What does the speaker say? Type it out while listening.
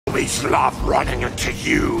always love running into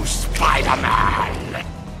you, Spiderman!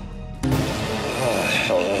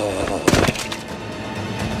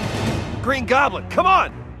 Green Goblin, come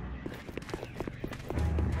on!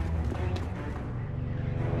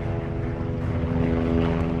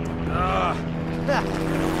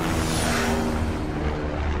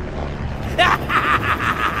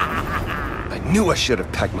 I knew I should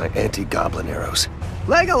have packed my anti-goblin arrows.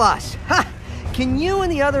 Legolas! Ha! Can you and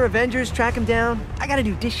the other Avengers track him down? I gotta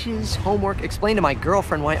do dishes, homework, explain to my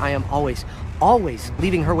girlfriend why I am always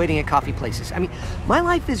leaving her waiting at coffee places. I mean, my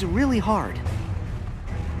life is really hard.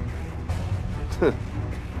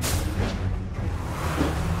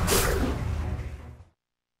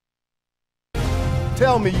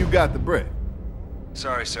 Tell me you got the bread.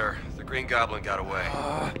 Sorry, sir. The Green Goblin got away.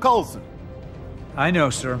 Coulson. I know,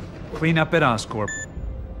 sir. Clean up at Oscorp.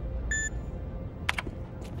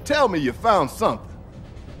 Tell me you found something.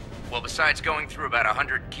 Well, besides going through about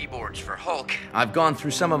 100 keyboards for Hulk, I've gone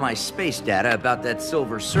through some of my space data about that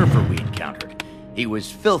Silver Surfer we encountered. He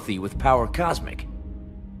was filthy with power cosmic.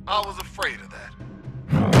 I was afraid of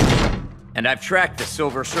that. And I've tracked the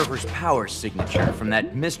Silver Surfer's power signature from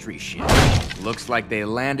that mystery ship. Looks like they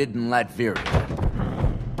landed in Latveria.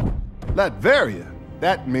 Latveria?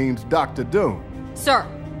 That means Dr. Doom. Sir,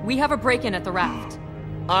 we have a break-in at the raft.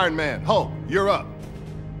 Iron Man, Hulk, you're up.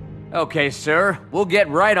 Okay, sir. We'll get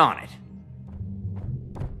right on it.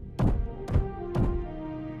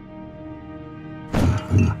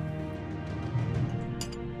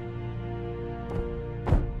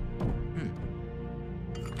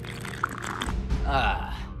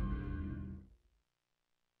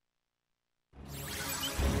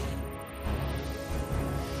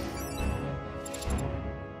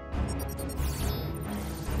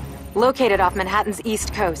 Located off Manhattan's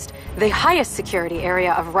East Coast, the highest security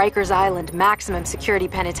area of Rikers Island Maximum Security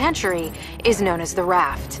Penitentiary is known as the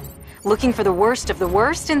Raft. Looking for the worst of the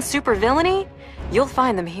worst in supervillainy? You'll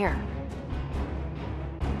find them here.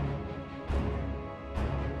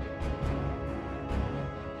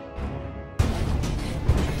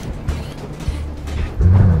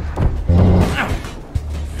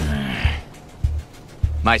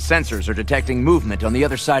 My sensors are detecting movement on the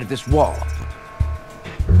other side of this wall.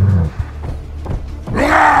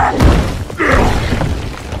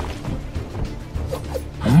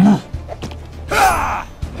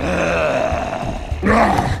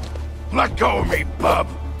 Let go of me, bub!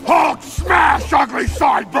 Hulk smash ugly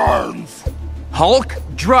sideburns! Hulk,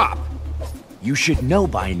 drop! You should know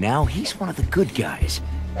by now he's one of the good guys.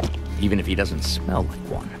 Even if he doesn't smell like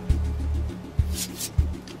one.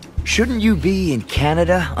 Shouldn't you be in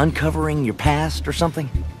Canada uncovering your past or something?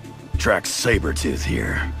 Track Sabretooth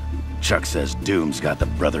here. Chuck says Doom's got the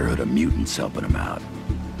Brotherhood of Mutants helping him out.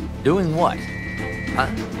 Doing what? Huh?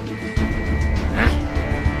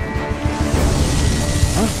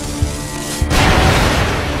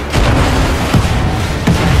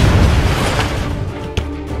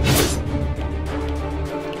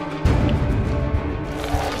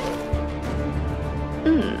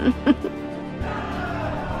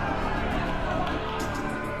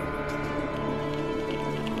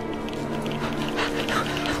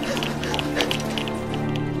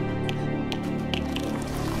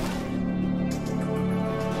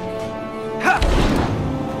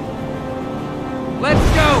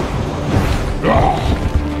 Let's go!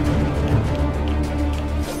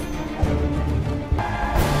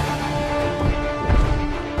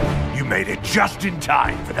 You made it just in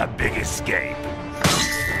time for the big escape.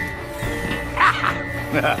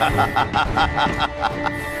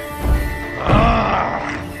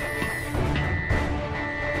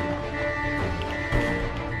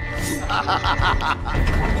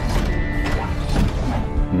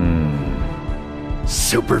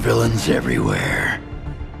 Supervillains everywhere.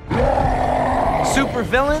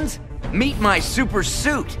 Supervillains? Meet my super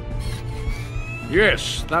suit.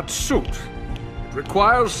 Yes, that suit. It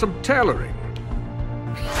requires some tailoring.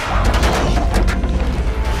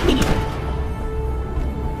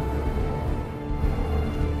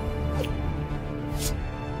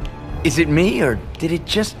 Is it me, or did it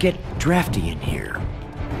just get drafty in here?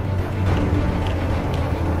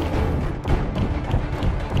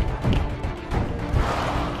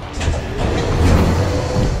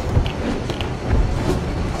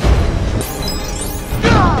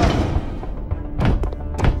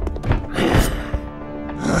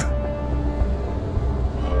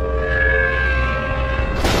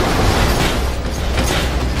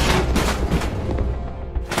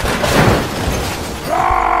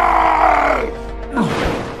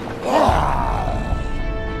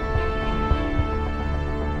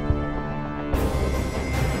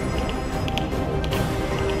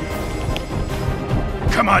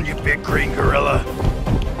 Come on, you big green gorilla.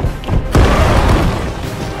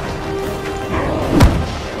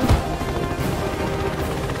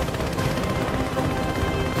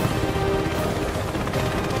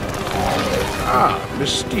 Ah,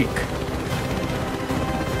 Mystique.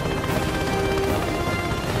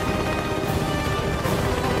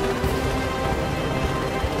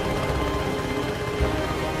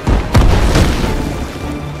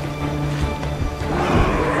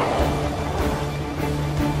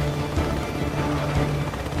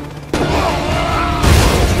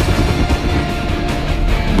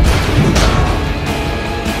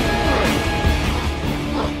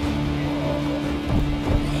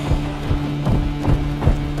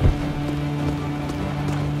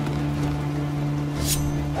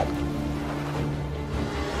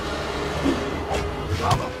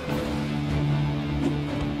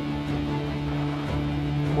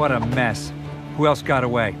 What a mess. Who else got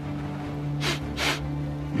away?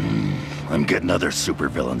 I'm getting other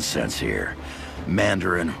supervillain sense here.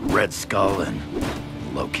 Mandarin, Red Skull, and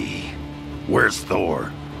Loki. Where's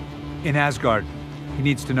Thor? In Asgard. He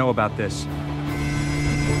needs to know about this.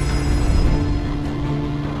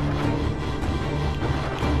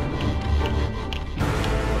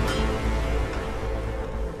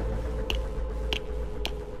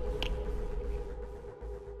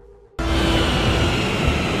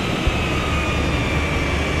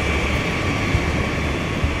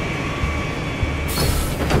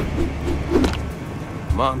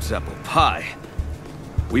 Mom's apple pie.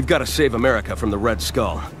 We've got to save America from the Red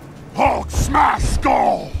Skull. Hulk smash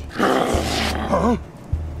skull! Huh?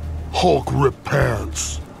 Hulk rip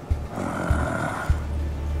pants.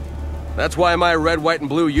 That's why my red, white, and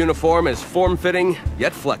blue uniform is form-fitting,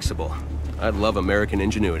 yet flexible. I love American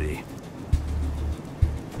ingenuity.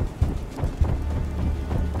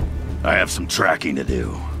 I have some tracking to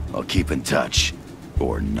do. I'll keep in touch.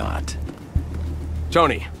 Or not.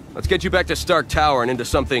 Tony, let's get you back to Stark Tower and into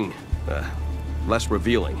something, less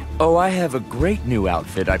revealing. Oh, I have a great new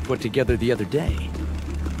outfit I put together the other day.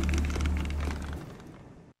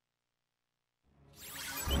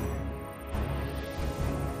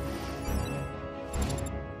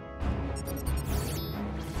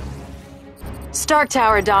 Stark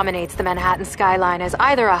Tower dominates the Manhattan skyline as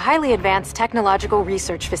either a highly advanced technological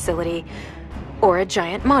research facility or a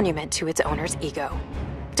giant monument to its owner's ego.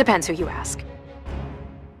 Depends who you ask.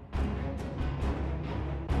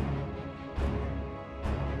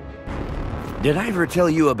 Did I ever tell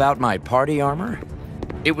you about my party armor?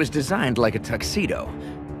 It was designed like a tuxedo,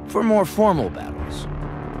 for more formal battles.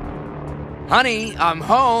 Honey, I'm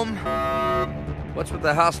home! What's with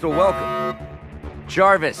the hostile welcome?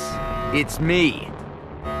 Jarvis, it's me.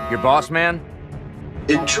 Your boss man?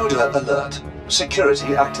 Intruder alert.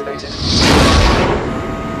 Security activated.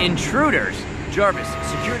 Intruders? Jarvis,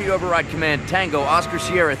 Security Override Command Tango Oscar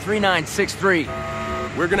Sierra 3963.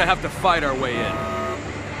 We're gonna have to fight our way in.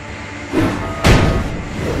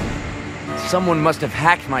 Someone must have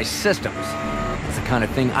hacked my systems. It's the kind of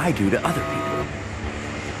thing I do to other people.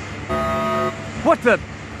 What the...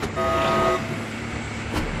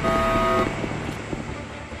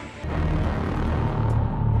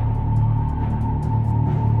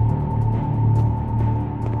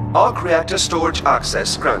 Arc reactor storage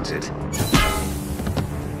access granted.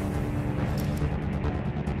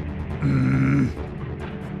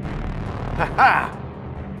 Ha-ha!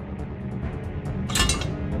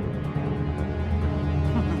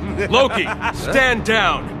 Loki, stand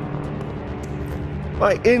down!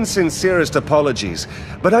 My insincerest apologies,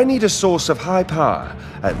 but I need a source of high power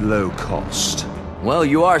at low cost. Well,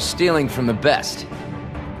 you are stealing from the best.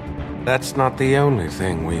 That's not the only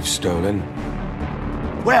thing we've stolen.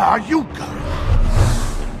 Where are you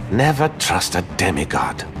going? Never trust a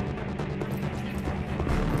demigod.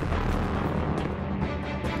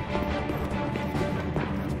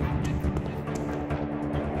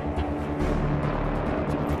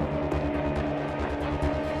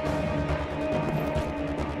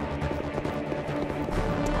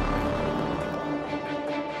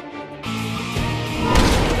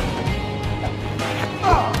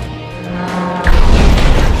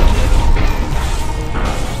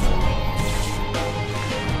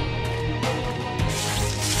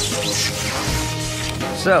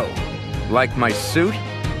 So, like my suit?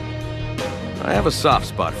 I have a soft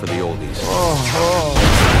spot for the oldies.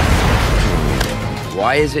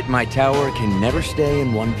 Why is it my tower can never stay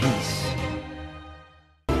in one piece?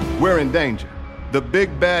 We're in danger. The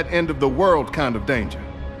big bad end of the world kind of danger.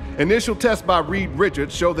 Initial tests by Reed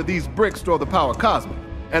Richards show that these bricks store the power cosmic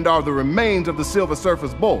and are the remains of the Silver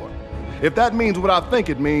Surfer's board. If that means what I think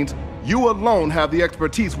it means, you alone have the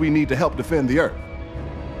expertise we need to help defend the Earth.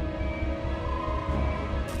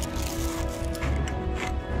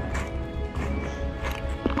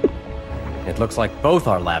 Looks like both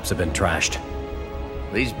our labs have been trashed.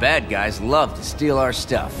 These bad guys love to steal our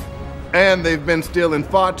stuff. And they've been stealing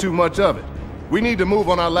far too much of it. We need to move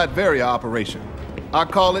on our Latveria operation. I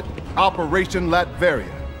call it Operation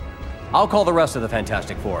Latveria. I'll call the rest of the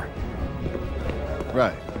Fantastic Four.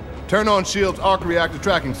 Right. Turn on S.H.I.E.L.D.'s arc reactor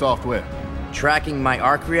tracking software. Tracking my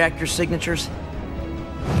arc reactor signatures?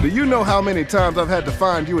 Do you know how many times I've had to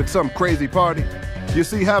find you at some crazy party? You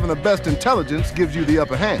see, having the best intelligence gives you the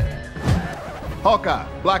upper hand. Hawkeye,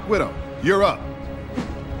 Black Widow, you're up.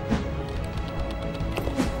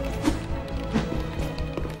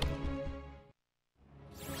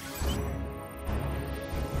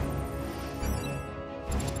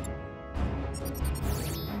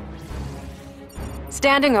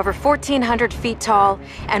 Standing over 1,400 feet tall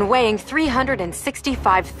and weighing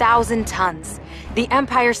 365,000 tons, the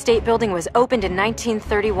Empire State Building was opened in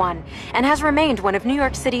 1931 and has remained one of New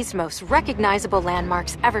York City's most recognizable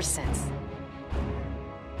landmarks ever since.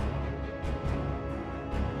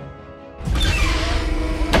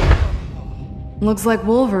 Looks like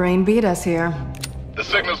Wolverine beat us here. The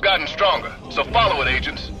signal's gotten stronger, so follow it,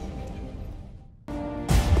 agents.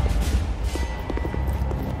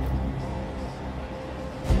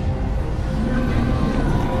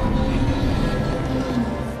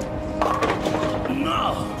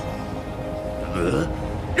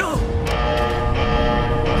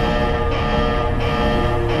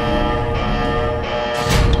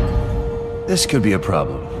 This could be a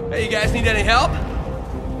problem. Hey, you guys need any help?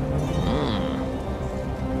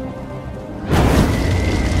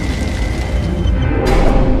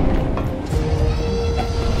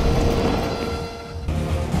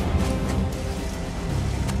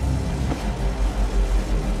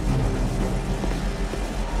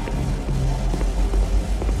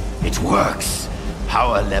 It works.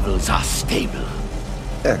 Power levels are stable.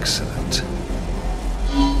 Excellent.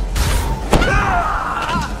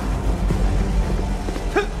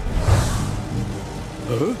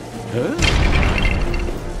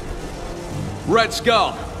 Red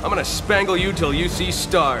Skull, I'm gonna spangle you till you see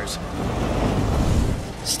stars.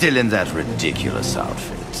 Still in that ridiculous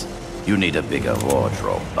outfit. You need a bigger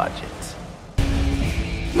wardrobe budget.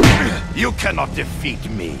 You cannot defeat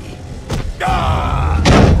me.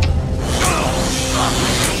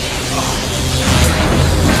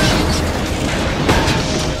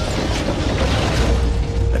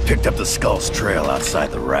 I picked up the Skull's trail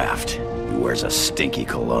outside the raft. He wears a stinky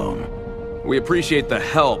cologne. We appreciate the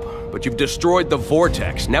help, but you've destroyed the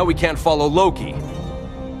vortex. Now we can't follow Loki.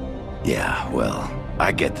 Yeah, well,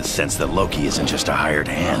 I get the sense that Loki isn't just a hired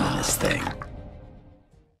hand in this thing.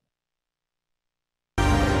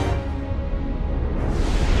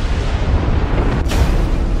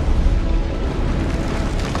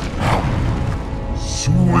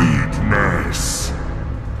 Sweetness.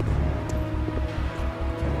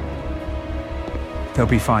 They'll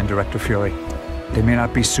be fine, Director Fury. They may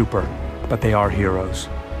not be super, but they are heroes.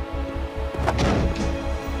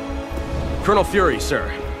 Colonel Fury,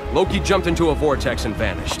 sir. Loki jumped into a vortex and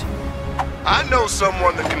vanished. I know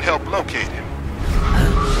someone that can help locate him.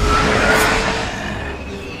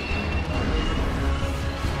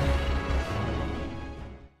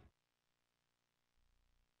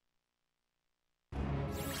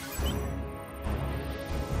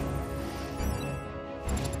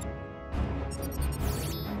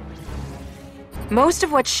 Most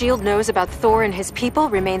of what S.H.I.E.L.D. knows about Thor and his people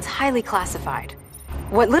remains highly classified.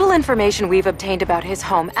 What little information we've obtained about his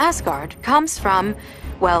home, Asgard, comes from,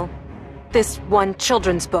 well, this one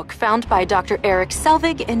children's book found by Dr. Eric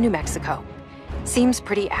Selvig in New Mexico. Seems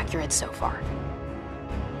pretty accurate so far.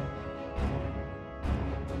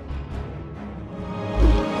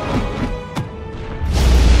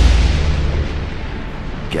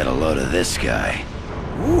 Get a load of this guy.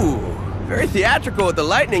 Ooh, very theatrical with the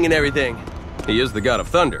lightning and everything. He is the god of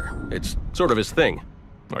thunder. It's sort of his thing.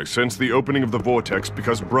 I sense the opening of the vortex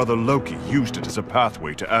because Brother Loki used it as a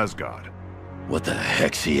pathway to Asgard. What the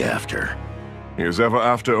heck's he after? He is ever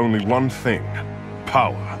after only one thing.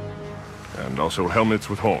 Power. And also helmets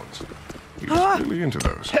with horns. He's really into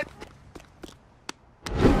those.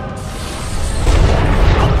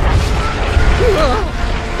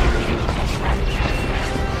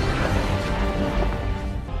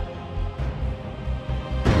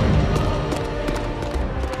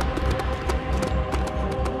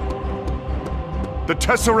 The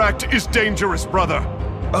Tesseract is dangerous, brother.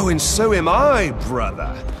 Oh, and so am I,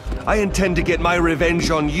 brother. I intend to get my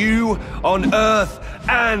revenge on you, on Earth,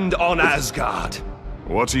 and on Asgard.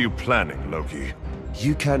 What are you planning, Loki?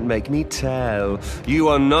 You can't make me tell. You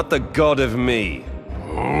are not the god of me.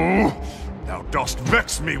 Oh, thou dost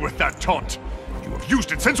vex me with that taunt. You have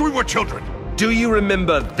used it since we were children. Do you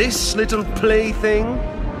remember this little plaything?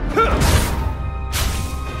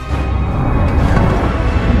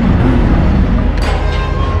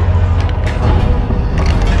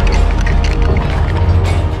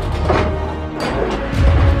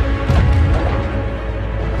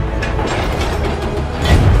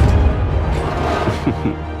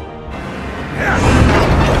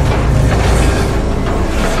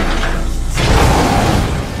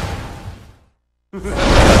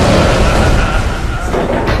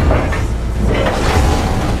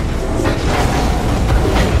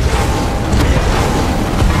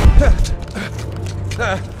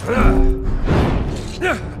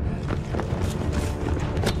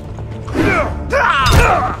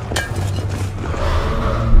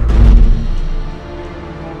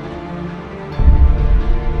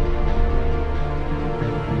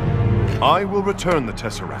 I will return the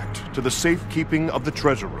Tesseract to the safekeeping of the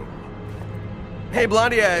treasure room. Hey,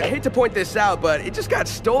 Blondie, I hate to point this out, but it just got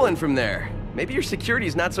stolen from there. Maybe your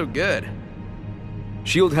security's not so good.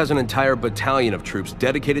 S.H.I.E.L.D. has an entire battalion of troops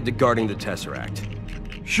dedicated to guarding the Tesseract.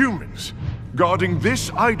 Humans guarding this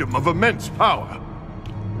item of immense power.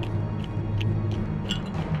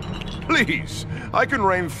 Please, I can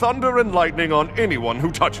rain thunder and lightning on anyone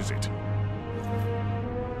who touches it.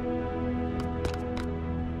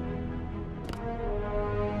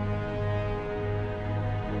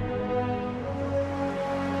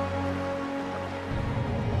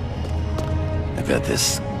 I bet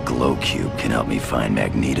this glow cube can help me find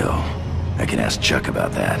Magneto. I can ask Chuck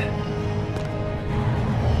about that.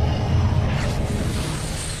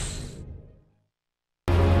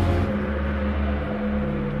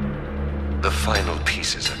 The final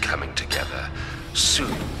pieces are coming together.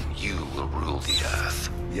 Soon, you will rule the Earth.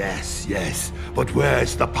 Yes, yes. But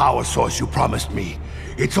where's the power source you promised me?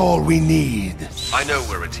 It's all we need. I know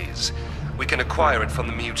where it is. We can acquire it from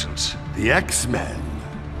the mutants. The X-Men?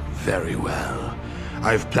 Very well.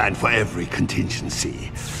 I've planned for every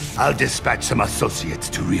contingency. I'll dispatch some associates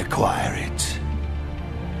to reacquire it.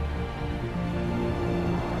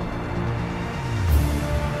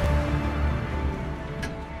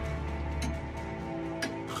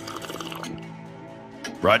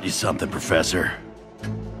 Brought you something, Professor.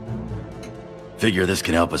 Figure this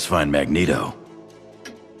can help us find Magneto.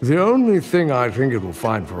 The only thing I think it will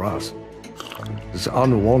find for us is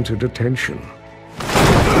unwanted attention.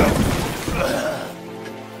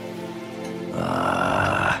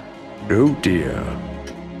 Oh dear.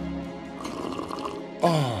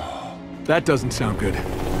 Oh, that doesn't sound good.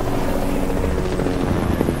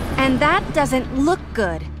 And that doesn't look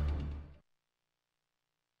good.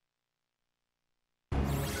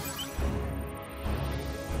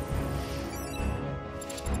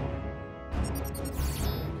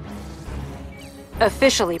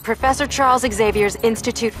 Officially, Professor Charles Xavier's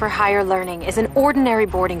Institute for Higher Learning is an ordinary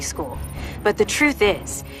boarding school. But the truth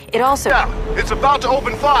is, it also... Yeah, it's about to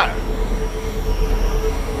open fire!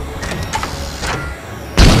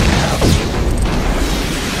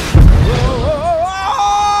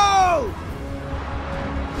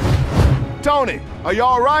 Tony, are you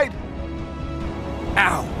all right?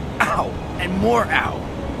 Ow, ow, and more ow.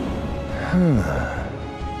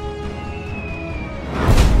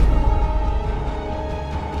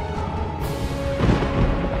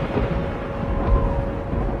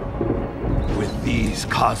 With these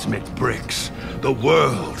cosmic bricks, the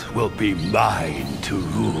world will be mine to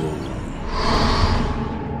rule.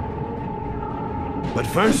 But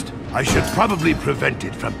first, I should probably prevent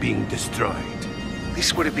it from being destroyed.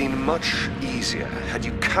 This would have been much easier had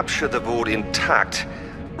you captured the board intact,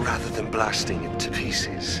 rather than blasting it to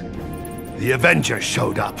pieces. The Avengers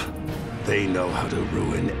showed up. They know how to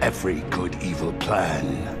ruin every good evil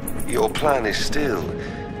plan. Your plan is still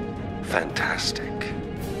fantastic.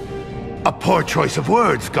 A poor choice of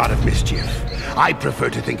words, God of Mischief. I prefer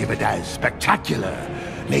to think of it as spectacular,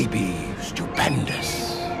 maybe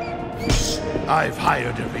stupendous. I've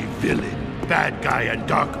hired every villain, bad guy, and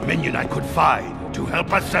dark minion I could find to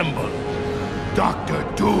help assemble Dr.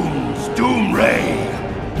 Doom's Doom Ray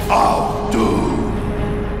of Doom.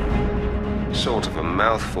 Sort of a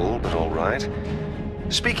mouthful, but all right.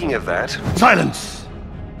 Speaking of that... Silence!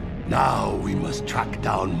 Now we must track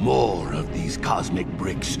down more of these cosmic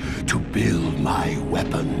bricks to build my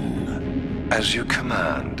weapon. As you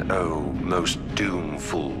command, oh most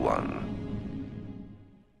doomful one.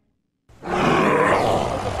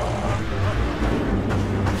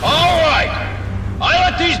 All right! I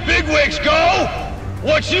let these bigwigs go!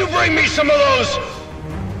 Once you bring me some of those...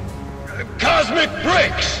 cosmic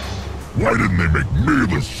bricks! Why didn't they make me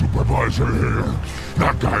the supervisor here?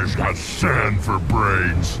 That guy's got sand for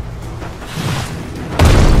brains.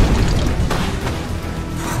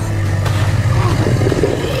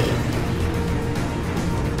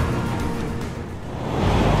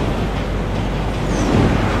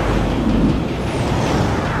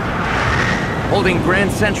 Holding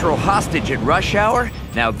Grand Central hostage at rush hour?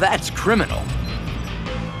 Now that's criminal.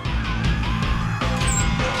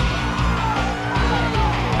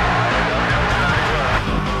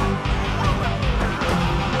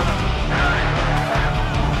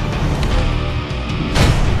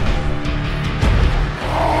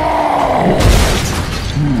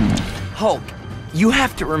 Hulk, you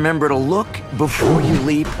have to remember to look before you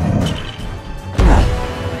leap.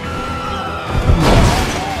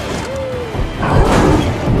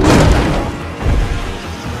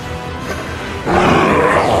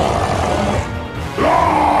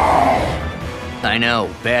 I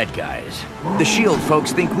know, bad guys. The S.H.I.E.L.D.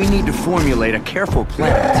 folks think we need to formulate a careful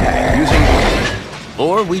plan of attack using...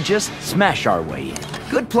 Or we just smash our way in.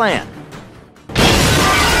 Good plan.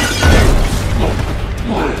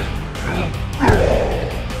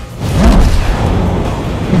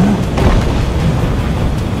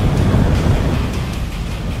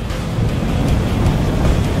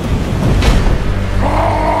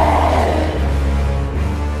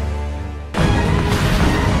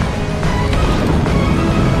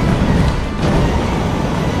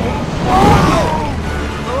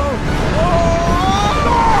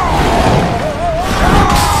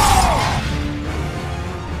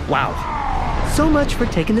 Wow. So much for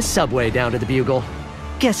taking the subway down to the Bugle.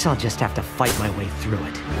 Guess I'll just have to fight my way through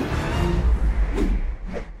it.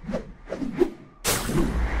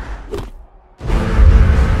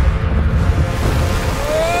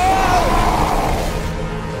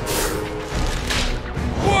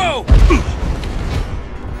 Whoa!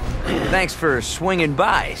 Thanks for swinging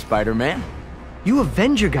by, Spider-Man. You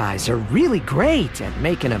Avenger guys are really great at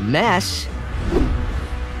making a mess.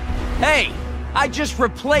 Hey! I just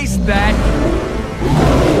replaced that!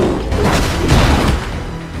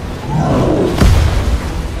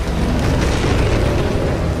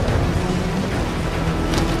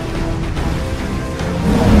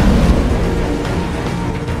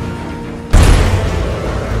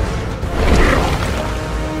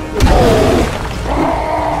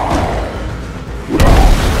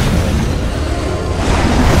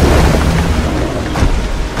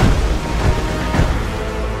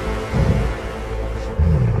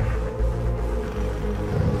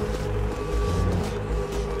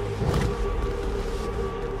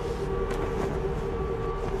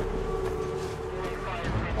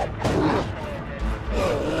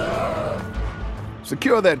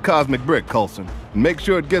 Secure that cosmic brick, Coulson, and make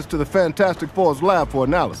sure it gets to the Fantastic Four's lab for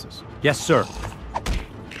analysis. Yes, sir.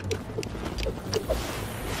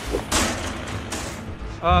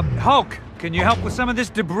 Hulk, can you help with some of this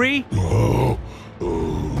debris?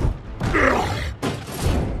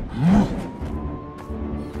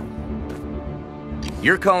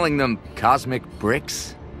 You're calling them cosmic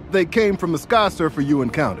bricks? They came from the Sky Surfer you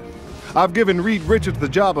encountered. I've given Reed Richards the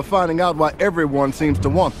job of finding out why everyone seems to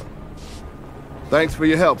want them. Thanks for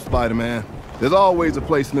your help, Spider-Man. There's always a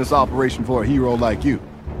place in this operation for a hero like you.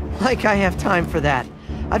 Like I have time for that.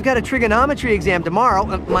 I've got a trigonometry exam tomorrow.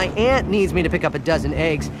 My aunt needs me to pick up a dozen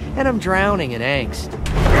eggs, and I'm drowning in angst.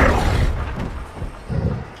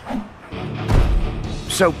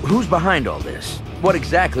 So, who's behind all this? What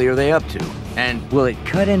exactly are they up to? And will it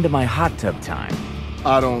cut into my hot tub time?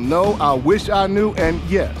 I don't know, I wish I knew, and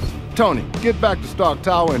yes. Tony, get back to Stark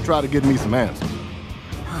Tower and try to get me some answers.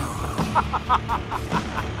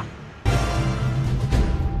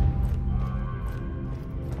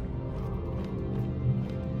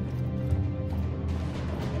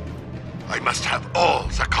 I must have all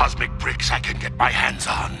the cosmic bricks I can get my hands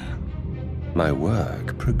on. My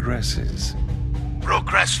work progresses.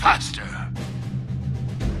 Progress faster.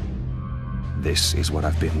 This is what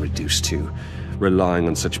I've been reduced to, relying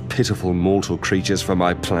on such pitiful mortal creatures for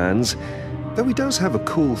my plans, though he does have a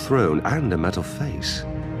cool throne and a metal face.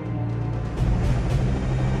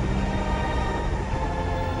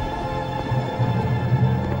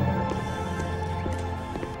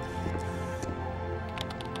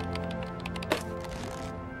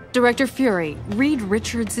 Director Fury, Reed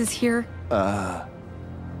Richards is here.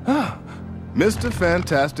 Mr.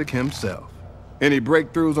 Fantastic himself. Any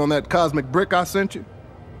breakthroughs on that cosmic brick I sent you?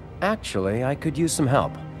 Actually, I could use some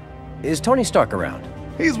help. Is Tony Stark around?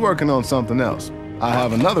 He's working on something else. I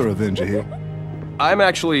have another Avenger here. I'm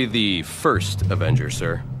actually the first Avenger,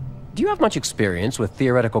 sir. Do you have much experience with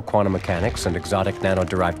theoretical quantum mechanics and exotic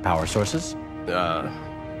nano-derived power sources?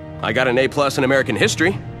 I got an A+ in American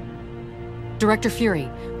history. Director Fury,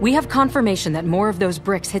 we have confirmation that more of those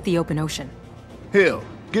bricks hit the open ocean. Hill,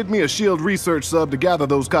 get me a S.H.I.E.L.D. research sub to gather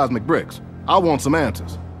those cosmic bricks. I want some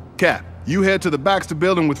answers. Cap, you head to the Baxter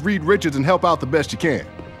building with Reed Richards and help out the best you can.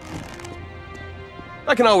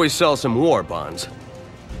 I can always sell some war bonds.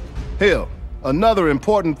 Hill, Another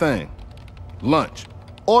important thing. Lunch.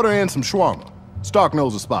 Order in some shawarma. Stark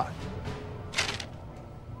knows a spot.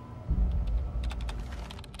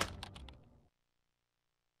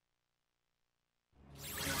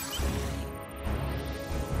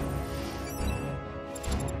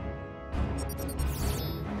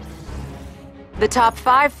 The top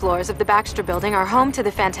 5 floors of the Baxter Building are home to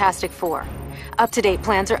the Fantastic Four. Up-to-date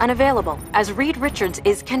plans are unavailable, as Reed Richards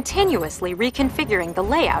is continuously reconfiguring the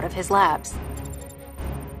layout of his labs.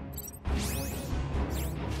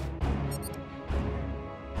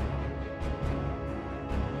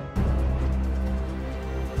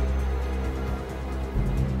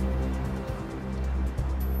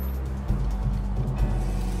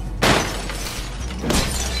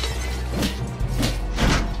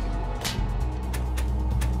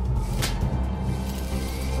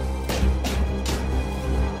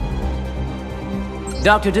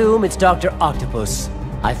 Dr. Doom, it's Dr. Octopus.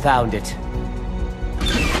 I found it.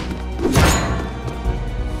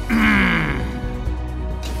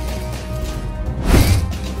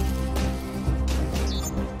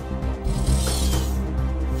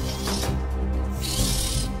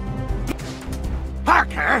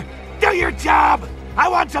 Parker, do your job! I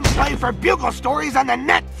want some play for bugle stories on the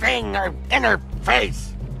net thing, or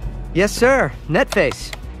interface. Yes, sir.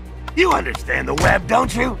 Netface. You understand the web,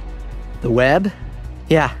 don't you? The web?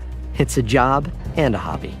 Yeah, it's a job and a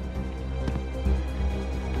hobby.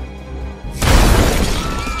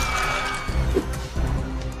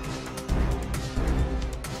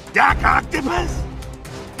 Doc Octopus?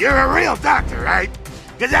 You're a real doctor, right?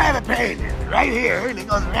 Because I have a pain right here, and it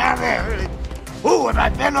goes around there. And ooh, if I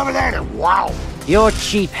bend over there, then wow. Your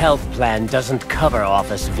cheap health plan doesn't cover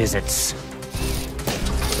office visits.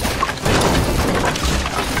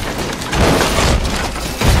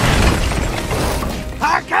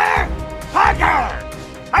 Parker!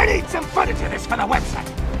 I need some footage of this for the website.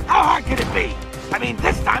 How hard could it be? I mean,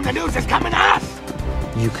 this time the news is coming to us.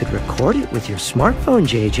 You could record it with your smartphone,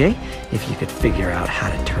 JJ, if you could figure out how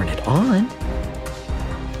to turn it on.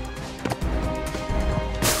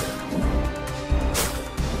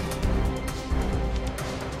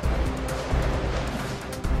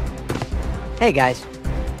 Hey, guys.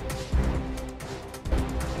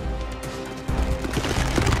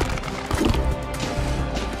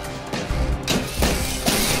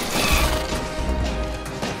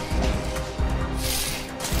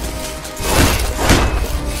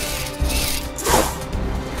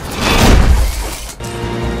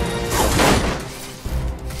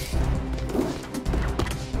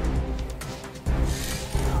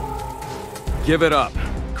 Give it up.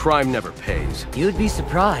 Crime never pays. You'd be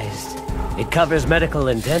surprised. It covers medical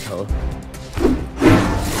and dental.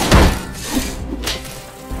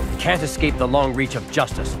 Can't escape the long reach of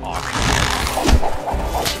justice, Ark.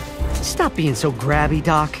 Stop being so grabby,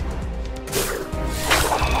 Doc.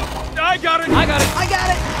 I got it! I got it! I got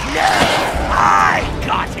it! No! I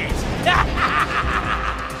got it!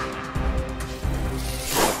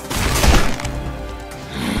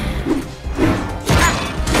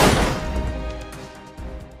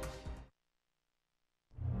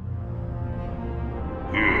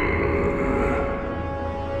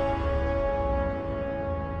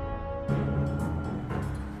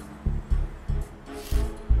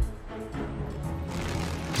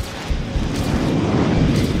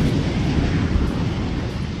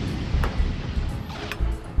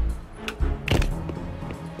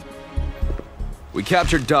 We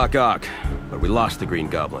captured Doc Ock, but we lost the Green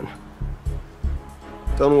Goblin.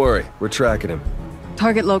 Don't worry, we're tracking him.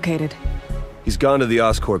 Target located. He's gone to the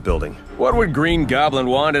Oscorp building. What would Green Goblin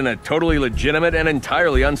want in a totally legitimate and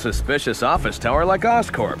entirely unsuspicious office tower like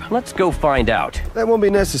Oscorp? Let's go find out. That won't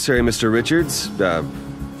be necessary, Mr. Richards.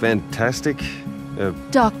 Fantastic.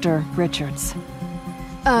 Dr. Richards.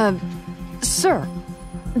 Sir.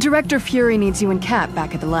 Director Fury needs you and Kat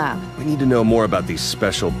back at the lab. We need to know more about these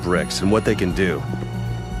special bricks and what they can do.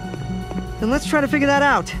 Then let's try to figure that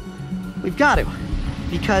out. We've got to.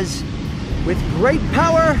 Because with great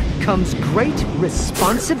power comes great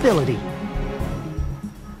responsibility.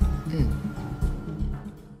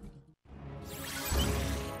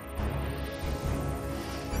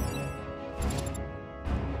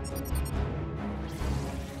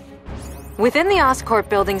 Within the Oscorp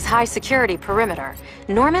building's high-security perimeter,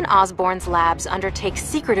 Norman Osborn's labs undertake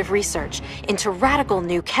secretive research into radical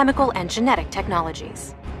new chemical and genetic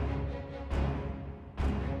technologies.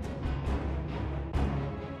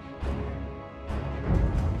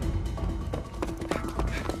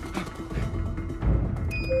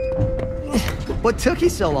 What took you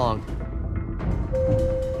so long?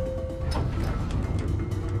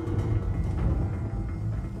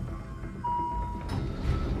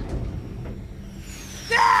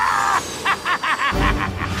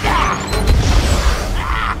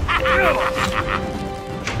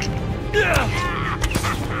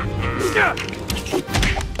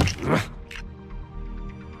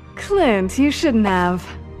 Clint, you shouldn't have.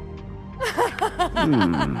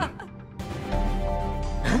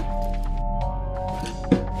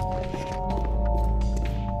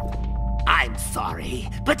 I'm sorry,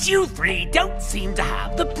 but you three don't seem to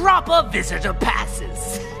have the proper visitor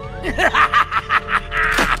passes.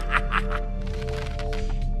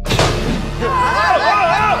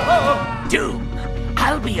 Doom,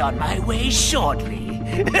 I'll be on my way shortly.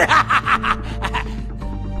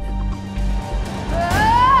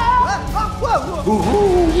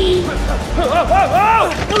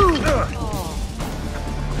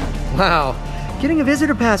 Wow, getting a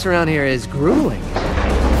visitor pass around here is grueling.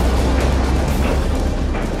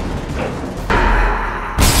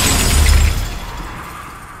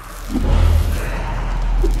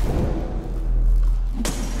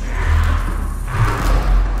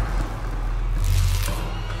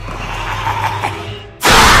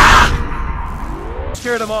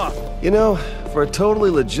 Scared him off. You know, for a totally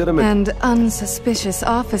legitimate... And unsuspicious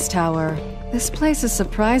office tower. This place is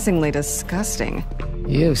surprisingly disgusting.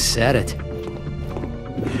 You said it.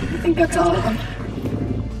 I think that's all of them.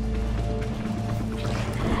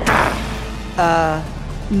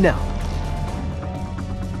 No.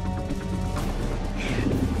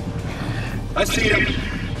 I see him.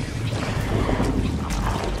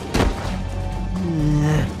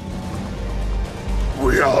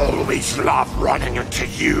 We always love running into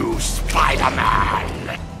you,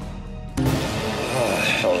 Spiderman!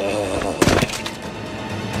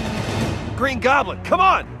 Green Goblin, come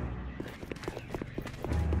on!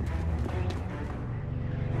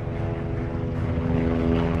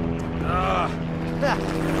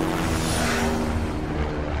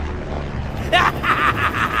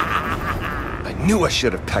 I knew I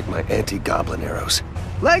should have packed my anti-goblin arrows.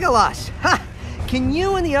 Legolas! Ha! Can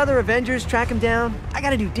you and the other Avengers track him down? I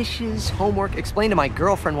gotta do dishes, homework, explain to my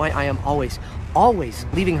girlfriend why I am always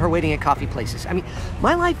leaving her waiting at coffee places. I mean,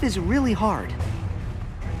 my life is really hard.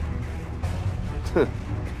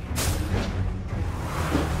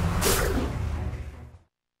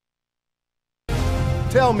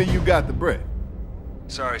 Tell me you got the brick.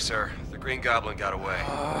 Sorry, sir. The Green Goblin got away.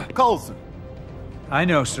 Coulson. I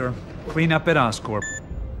know, sir. Clean up at Oscorp.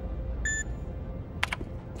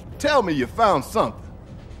 Tell me you found something.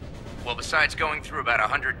 Well, besides going through about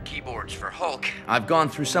 100 keyboards for Hulk, I've gone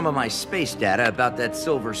through some of my space data about that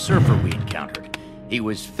Silver Surfer we encountered. He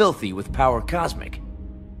was filthy with power cosmic.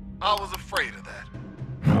 I was afraid of that.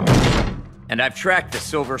 And I've tracked the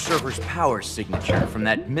Silver Surfer's power signature from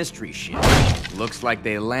that mystery ship. Looks like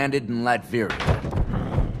they landed in Latveria.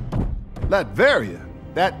 Latveria?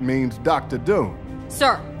 That means Dr. Doom.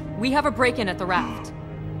 Sir, we have a break-in at the raft.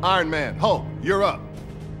 Iron Man, Hulk, you're up.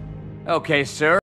 Okay, sir.